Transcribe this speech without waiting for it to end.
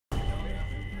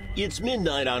It's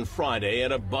midnight on Friday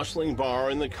at a bustling bar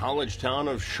in the college town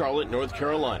of Charlotte, North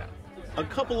Carolina. A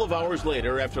couple of hours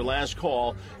later, after last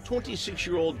call,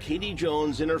 26-year-old Ketie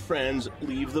Jones and her friends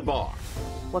leave the bar.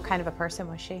 What kind of a person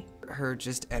was she? Her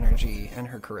just energy and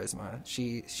her charisma.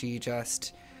 She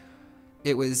just,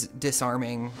 it was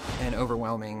disarming and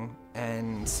overwhelming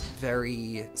and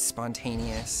very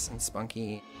spontaneous and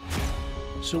spunky.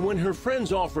 So when her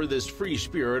friends offer this free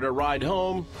spirit a ride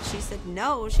home, she said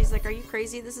no. She's like, are you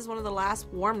crazy? This is one of the last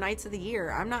warm nights of the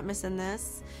year. I'm not missing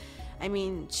this. I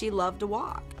mean, she loved to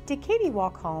walk. Did Ketie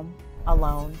walk home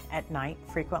alone at night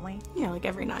frequently? Yeah, like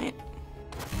every night.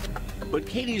 But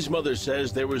Ketie's mother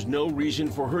says there was no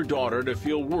reason for her daughter to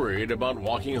feel worried about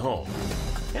walking home.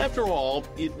 After all,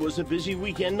 it was a busy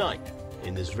weekend night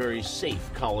in this very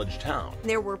safe college town.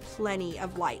 There were plenty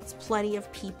of lights, plenty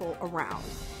of people around.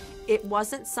 It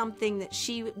wasn't something that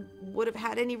she would have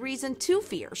had any reason to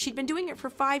fear. She'd been doing it for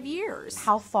 5 years.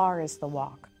 How far is the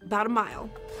walk? About a mile.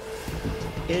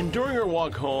 And during her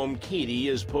walk home, Ketie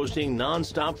is posting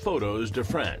nonstop photos to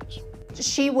friends.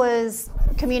 She was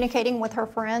communicating with her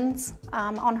friends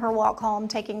on her walk home,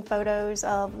 taking photos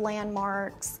of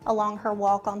landmarks along her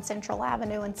walk on Central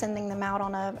Avenue and sending them out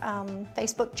on a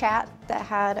Facebook chat that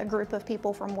had a group of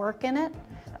people from work in it.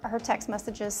 Her text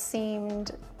messages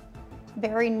seemed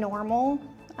very normal,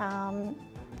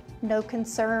 no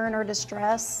concern or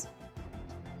distress.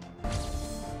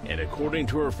 And according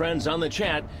to her friends on the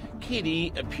chat,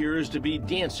 Ketie appears to be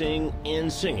dancing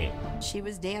and singing. She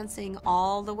was dancing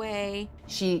all the way.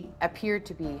 She appeared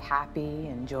to be happy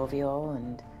and jovial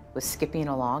and was skipping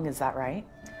along, is that right?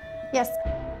 Yes.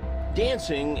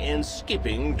 Dancing and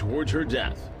skipping towards her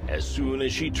death as soon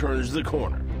as she turns the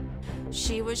corner.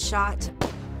 She was shot.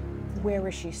 Where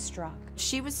was she struck?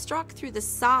 She was struck through the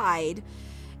side.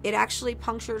 It actually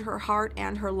punctured her heart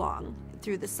and her lung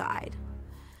through the side.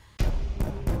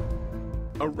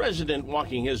 A resident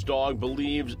walking his dog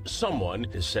believes someone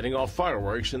is setting off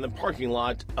fireworks in the parking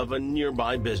lot of a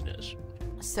nearby business.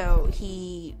 So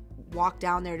he walked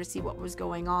down there to see what was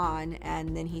going on,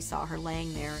 and then he saw her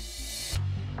laying there.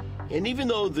 And even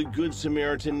though the Good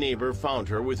Samaritan neighbor found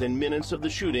her within minutes of the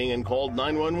shooting and called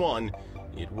 911,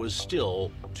 it was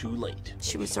still too late.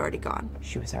 She was already gone.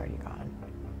 She was already gone.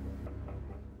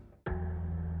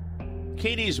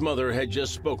 Ketie's mother had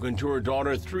just spoken to her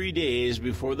daughter 3 days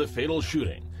before the fatal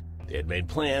shooting. They had made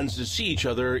plans to see each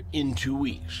other in 2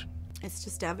 weeks. It's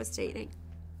just devastating.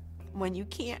 When you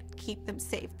can't keep them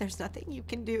safe, there's nothing you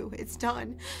can do. It's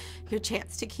done. Your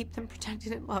chance to keep them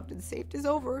protected and loved and safe is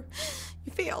over.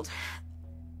 You failed.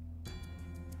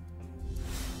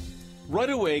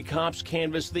 Right away, cops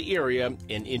canvassed the area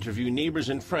and interviewed neighbors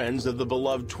and friends of the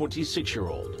beloved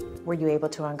 26-year-old. Were you able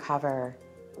to uncover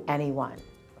anyone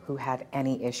who had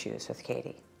any issues with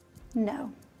Ketie?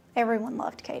 No. Everyone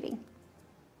loved Ketie.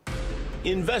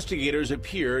 Investigators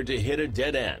appeared to hit a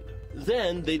dead end.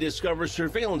 Then they discovered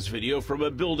surveillance video from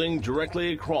a building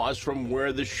directly across from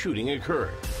where the shooting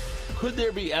occurred. Could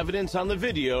there be evidence on the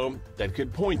video that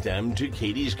could point them to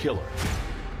Ketie's killer?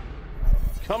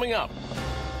 Coming up.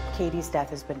 Ketie's death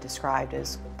has been described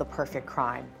as the perfect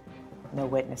crime. No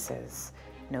witnesses,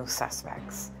 no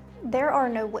suspects. There are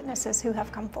no witnesses who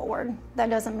have come forward. That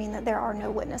doesn't mean that there are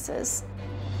no witnesses.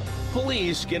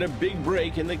 Police get a big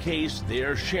break in the case they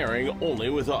are sharing only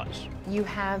with us. You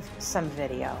have some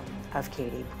video of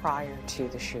Ketie prior to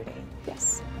the shooting.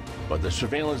 Yes. But the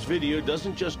surveillance video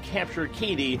doesn't just capture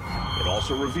Ketie, it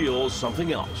also reveals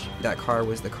something else. That car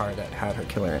was the car that had her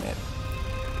killer in it.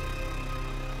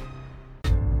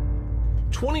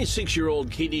 26-year-old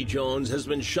Ketie Jones has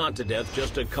been shot to death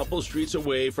just a couple streets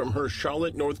away from her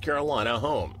Charlotte, North Carolina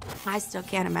home. I still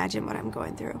can't imagine what I'm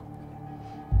going through.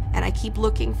 And I keep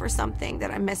looking for something that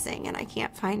I'm missing, and I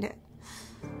can't find it.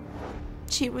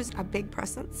 She was a big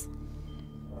presence.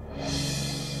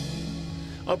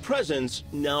 A presence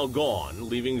now gone,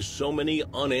 leaving so many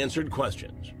unanswered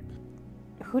questions.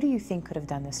 Who do you think could have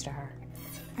done this to her?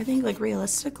 I think, like,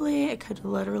 realistically, it could have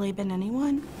literally been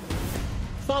anyone.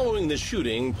 Following the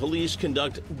shooting, police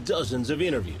conduct dozens of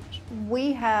interviews.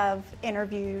 We have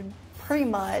interviewed pretty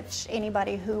much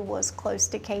anybody who was close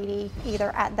to Ketie,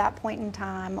 either at that point in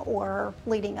time or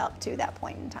leading up to that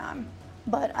point in time.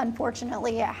 But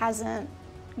unfortunately, it hasn't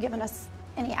given us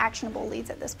any actionable leads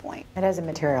at this point. It hasn't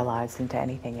materialized into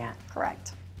anything yet.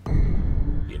 Correct.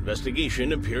 The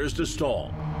investigation appears to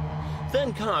stall.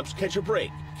 Then cops catch a break,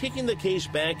 kicking the case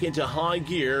back into high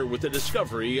gear with the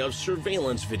discovery of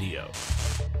surveillance video.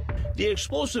 The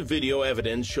explosive video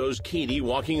evidence shows Ketie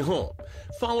walking home,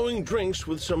 following drinks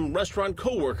with some restaurant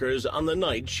co-workers on the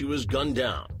night she was gunned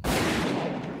down.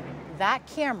 That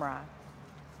camera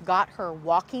got her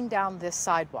walking down this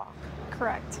sidewalk.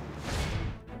 Correct.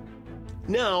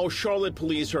 Now, Charlotte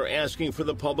police are asking for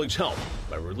the public's help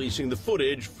by releasing the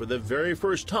footage for the very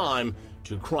first time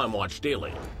to Crime Watch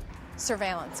Daily.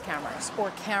 Surveillance cameras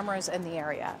or cameras in the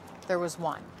area. There was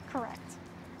one. Correct.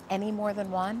 Any more than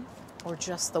one or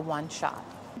just the one shot?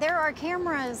 There are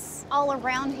cameras all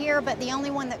around here, but the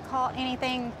only one that caught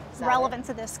anything relevant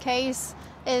to this case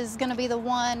is going to be the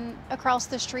one across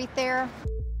the street there.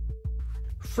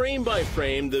 Frame by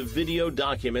frame, the video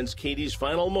documents Ketie's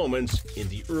final moments in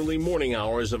the early morning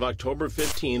hours of October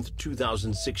 15th,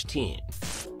 2016.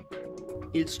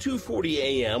 It's 2:40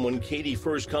 a.m. when Ketie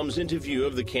first comes into view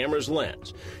of the camera's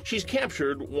lens. She's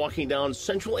captured walking down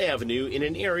Central Avenue in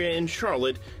an area in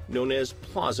Charlotte known as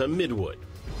Plaza Midwood.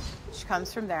 She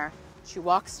comes from there, she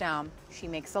walks down, she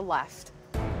makes a left.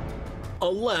 A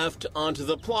left onto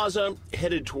the plaza,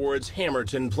 headed towards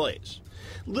Hamilton Place.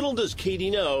 Little does Ketie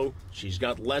know, she's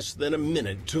got less than a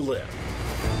minute to live.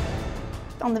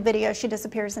 On the video, she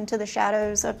disappears into the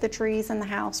shadows of the trees in the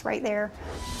house right there.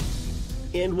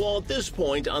 And while at this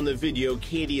point on the video,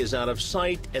 Ketie is out of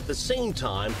sight, at the same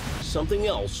time, something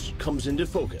else comes into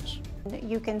focus.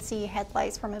 You can see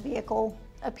headlights from a vehicle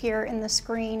appear in the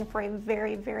screen for a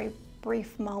very, very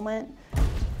brief moment.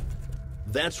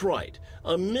 That's right.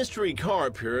 A mystery car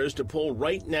appears to pull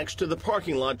right next to the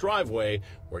parking lot driveway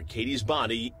where Ketie's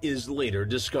body is later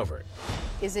discovered.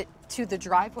 Is it to the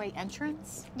driveway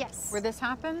entrance? Yes. Where this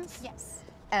happens? Yes.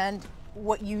 And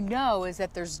what you know is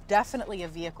that there's definitely a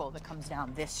vehicle that comes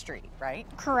down this street, right?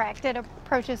 Correct. It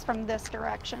approaches from this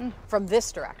direction. From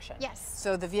this direction? Yes.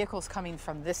 So the vehicle's coming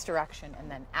from this direction and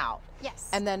then out? Yes.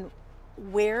 And then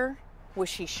where was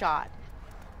she shot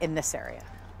in this area?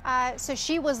 So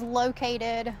she was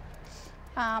located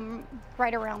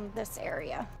right around this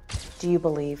area. Do you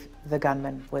believe the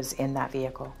gunman was in that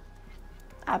vehicle?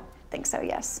 I think so,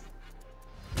 yes.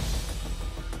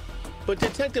 But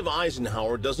Detective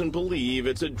Eisenhower doesn't believe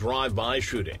it's a drive-by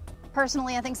shooting.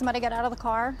 Personally, I think somebody got out of the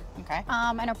car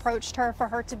and approached her for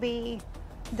her to be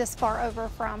this far over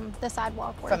from the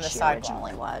sidewalk where she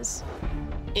originally was.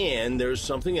 And there's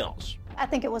something else. I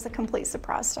think it was a complete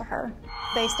surprise to her.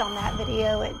 Based on that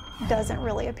video, it doesn't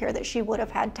really appear that she would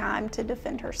have had time to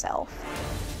defend herself.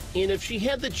 And if she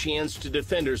had the chance to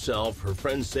defend herself, her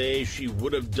friends say she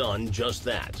would have done just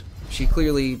that. She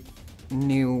clearly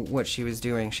knew what she was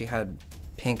doing. She had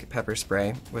pink pepper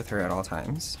spray with her at all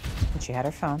times. And she had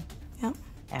her phone. Yep.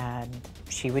 And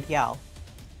she would yell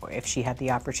if she had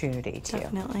the opportunity to.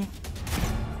 Definitely.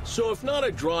 So if not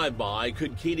a drive-by,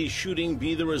 could Ketie's shooting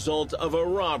be the result of a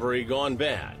robbery gone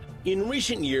bad? In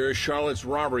recent years, Charlotte's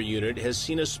robbery unit has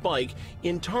seen a spike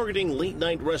in targeting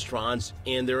late-night restaurants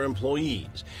and their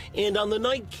employees. And on the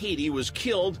night Ketie was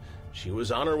killed, she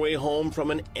was on her way home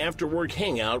from an after-work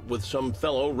hangout with some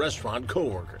fellow restaurant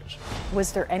co-workers.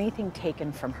 Was there anything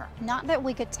taken from her? Not that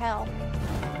we could tell.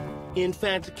 In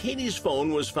fact, Ketie's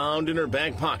phone was found in her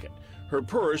back pocket, her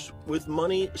purse with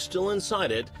money still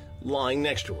inside it lying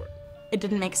next to her. It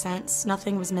didn't make sense.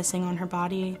 Nothing was missing on her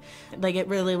body. Like, it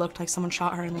really looked like someone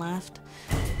shot her and left.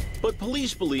 But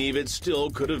police believe it still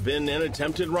could have been an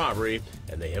attempted robbery,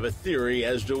 and they have a theory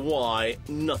as to why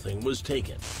nothing was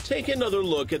taken. Take another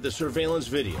look at the surveillance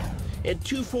video. At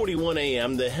 2:41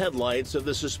 a.m., the headlights of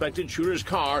the suspected shooter's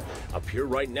car appear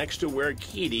right next to where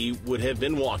Ketie would have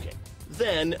been walking.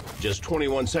 Then, just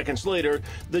 21 seconds later,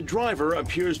 the driver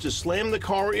appears to slam the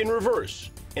car in reverse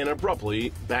and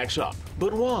abruptly backs up.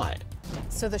 But why?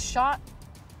 So the shot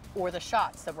or the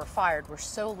shots that were fired were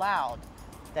so loud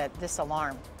that this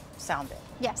alarm sounded.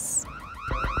 Yes.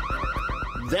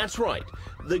 That's right.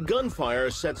 The gunfire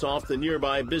sets off the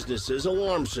nearby business's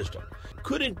alarm system.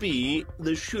 Could it be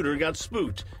the shooter got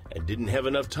spooked and didn't have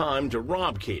enough time to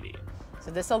rob Ketie?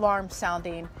 So this alarm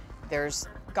sounding, there's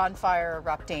gunfire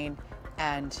erupting,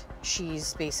 and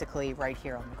she's basically right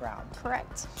here on the ground.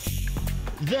 Correct.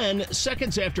 Then,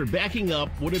 seconds after backing up,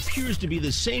 what appears to be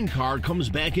the same car comes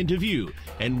back into view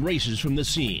and races from the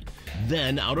scene,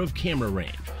 then out of camera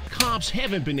range. Cops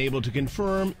haven't been able to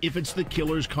confirm if it's the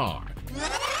killer's car.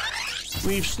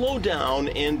 We've slowed down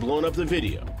and blown up the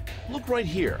video. Look right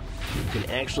here. You can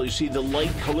actually see the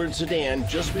light-colored sedan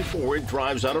just before it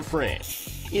drives out of frame.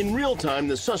 In real time,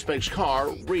 the suspect's car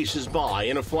races by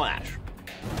in a flash.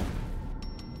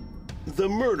 The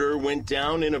murder went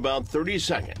down in about 30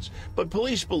 seconds, but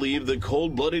police believe the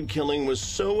cold-blooded killing was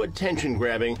so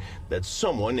attention-grabbing that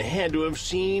someone had to have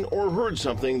seen or heard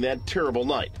something that terrible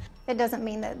night. It doesn't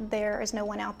mean that there is no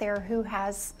one out there who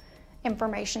has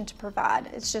information to provide.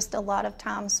 It's just a lot of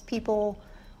times people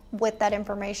with that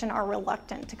information are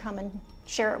reluctant to come and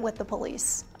share it with the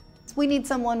police. We need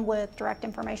someone with direct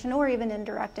information or even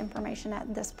indirect information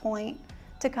at this point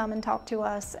to come and talk to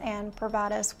us and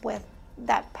provide us with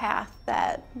that path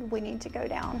that we need to go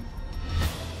down.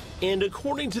 And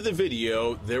according to the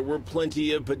video, there were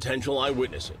plenty of potential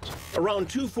eyewitnesses. Around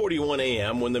 2:41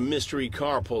 a.m., when the mystery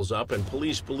car pulls up and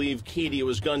police believe Ketie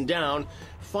was gunned down,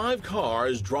 5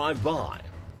 cars drive by.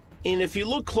 And if you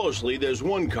look closely, there's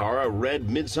one car, a red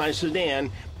midsize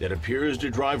sedan, that appears to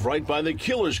drive right by the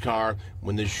killer's car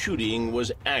when the shooting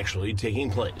was actually taking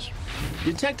place.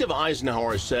 Detective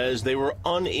Eisenhower says they were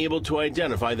unable to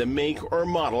identify the make or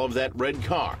model of that red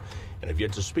car, and have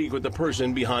yet to speak with the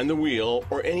person behind the wheel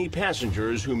or any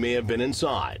passengers who may have been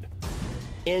inside.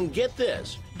 And get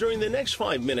this, during the next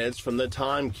 5 minutes from the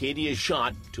time Ketie is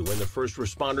shot to when the first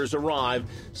responders arrive,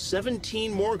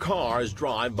 17 more cars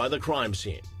drive by the crime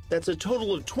scene. That's a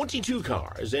total of 22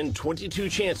 cars and 22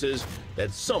 chances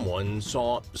that someone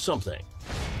saw something.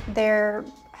 There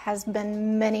has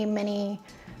been many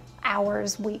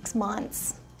hours, weeks,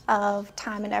 months of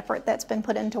time and effort that's been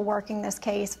put into working this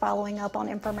case, following up on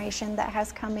information that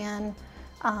has come in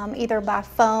either by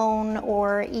phone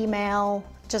or email.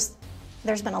 Just,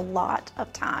 there's been a lot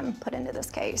of time put into this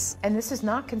case. And this is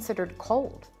not considered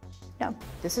cold. No.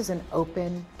 This is an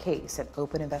open case, an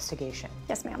open investigation.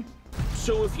 Yes, ma'am.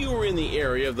 So if you were in the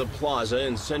area of the plaza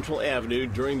and Central Avenue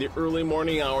during the early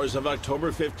morning hours of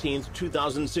October 15th,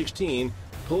 2016,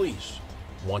 police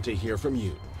want to hear from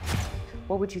you.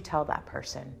 What would you tell that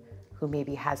person who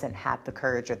maybe hasn't had the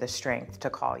courage or the strength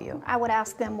to call you? I would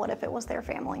ask them, what if it was their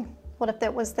family? What if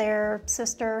it was their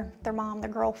sister, their mom, their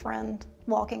girlfriend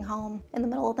walking home in the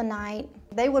middle of the night?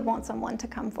 They would want someone to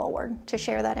come forward to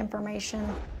share that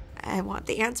information. I want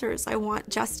the answers. I want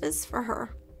justice for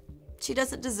her. She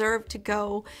doesn't deserve to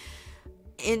go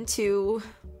into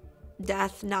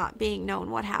death not being known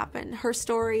what happened. Her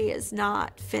story is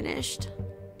not finished.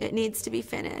 It needs to be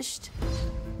finished.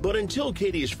 But until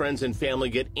Ketie's friends and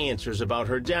family get answers about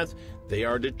her death, they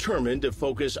are determined to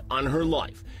focus on her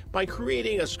life by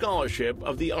creating a scholarship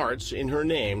of the arts in her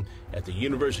name at the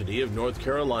University of North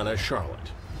Carolina,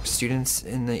 Charlotte. Students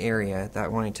in the area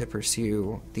that wanted to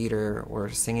pursue theater or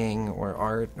singing or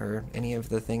art or any of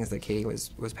the things that Ketie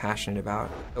was passionate about.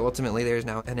 Ultimately, there's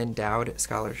now an endowed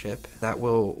scholarship that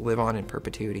will live on in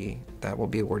perpetuity, that will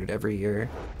be awarded every year.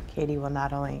 Ketie will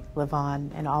not only live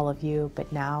on in all of you,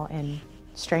 but now in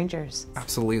strangers.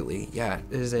 Absolutely, yeah.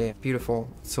 It is a beautiful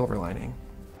silver lining.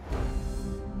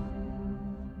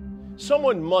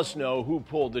 Someone must know who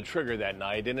pulled the trigger that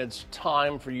night, and it's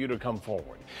time for you to come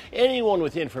forward. Anyone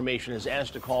with information is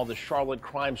asked to call the Charlotte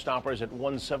Crime Stoppers at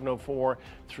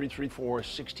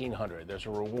 1-704-334-1600. There's a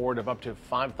reward of up to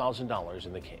 $5,000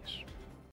 in the case.